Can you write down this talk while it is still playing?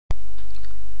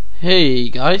Hey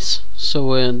guys,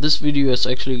 so this video is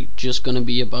actually just gonna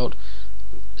be about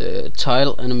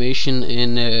tile animation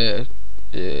in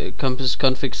Compiz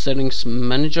config settings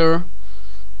manager.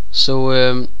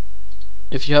 So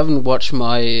if you haven't watched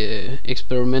my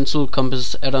experimental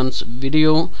Compiz add-ons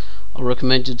video, I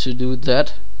recommend you to do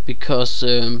that, because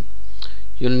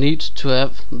you'll need to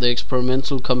have the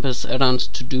experimental Compiz add-ons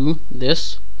to do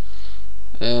this.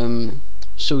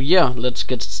 So yeah, let's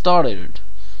get started.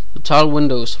 The tile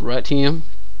windows right here,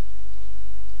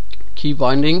 key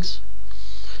bindings,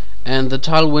 and the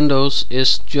tile windows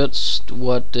is just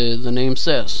what the name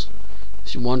says.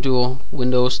 If you want your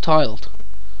windows tiled,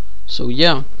 so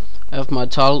yeah, I have my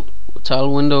tile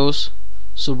windows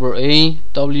Super A,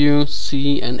 W,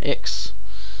 C, and X.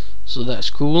 So that's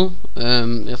cool.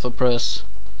 If I press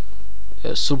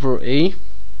Super A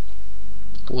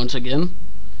once again,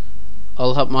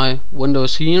 I'll have my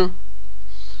windows here.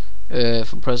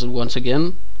 If I press it once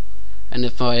again, and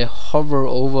if I hover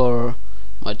over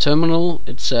my terminal,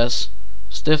 it says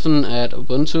Stefan at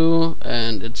Ubuntu,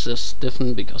 and it says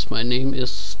Stefan because my name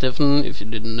is Stefan, if you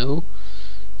didn't know.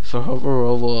 If I hover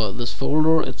over this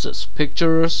folder, it says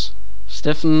Pictures,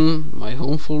 Stefan, my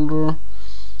home folder,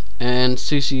 and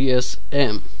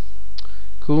CCSM.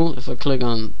 Cool. If I click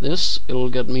on this, it will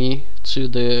get me to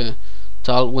the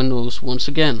tile windows once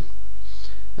again.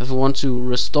 If I want to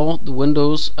restore the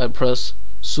windows, I press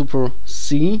Super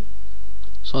C,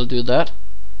 so I'll do that.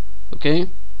 Okay.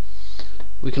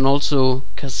 We can also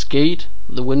cascade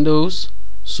the windows,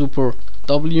 Super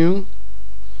W,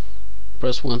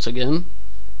 press once again.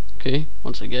 Okay,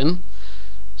 once again.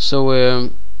 So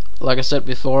like I said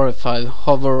before, if I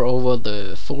hover over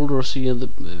the folders here, the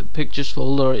pictures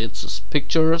folder, it says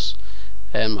Pictures,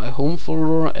 and my home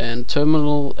folder, and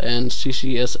terminal, and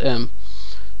CCSM.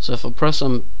 So if I press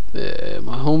on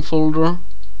my home folder,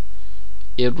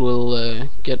 it will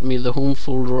get me the home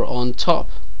folder on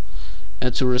top,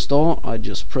 and to restore I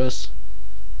just press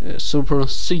Super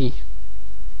C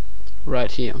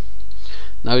right here.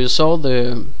 Now you saw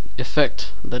the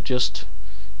effect that just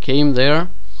came there.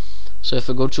 So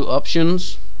if I go to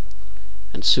options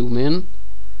and zoom in,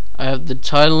 I have the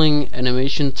tiling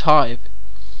animation type.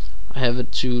 I have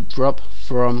it to drop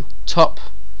from top.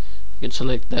 You can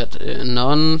select that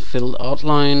none, filled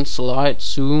outline, slide,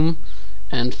 zoom,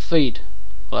 and fade.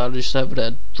 Well, I'll just have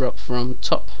that drop from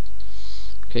top.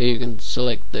 Okay, you can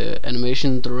select the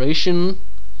animation duration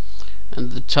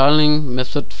and the tiling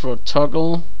method for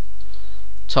toggle,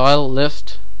 tile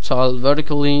left, tile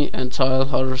vertically, and tile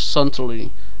horizontally,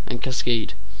 and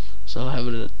cascade. So I'll have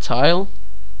it a tile.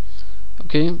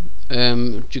 Okay,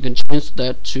 you can change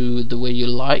that to the way you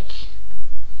like.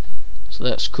 So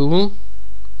that's cool.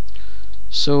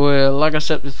 So like I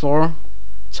said before,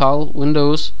 tile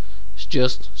windows is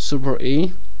just Super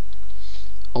A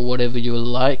or whatever you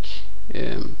like.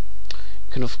 You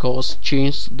can of course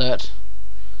change that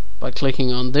by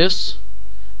clicking on this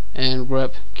and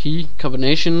grab key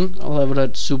combination. I'll have it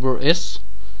at Super S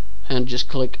and just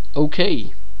click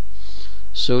OK.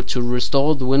 So to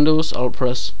restore the windows, I'll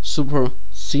press Super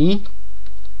C,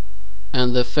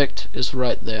 and the effect is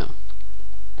right there.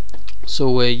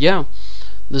 So yeah,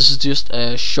 this is just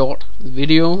a short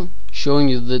video showing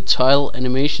you the tile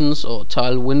animations or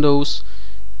tile windows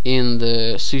in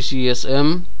the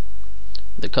CCSM,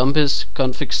 the Compiz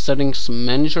config settings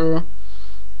manager.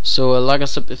 So like I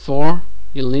said before,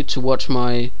 you'll need to watch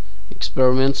my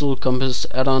experimental Compiz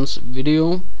add-ons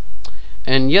video.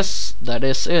 And yes, that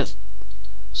is it.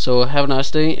 So have a nice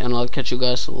day, and I'll catch you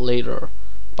guys later.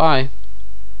 Bye.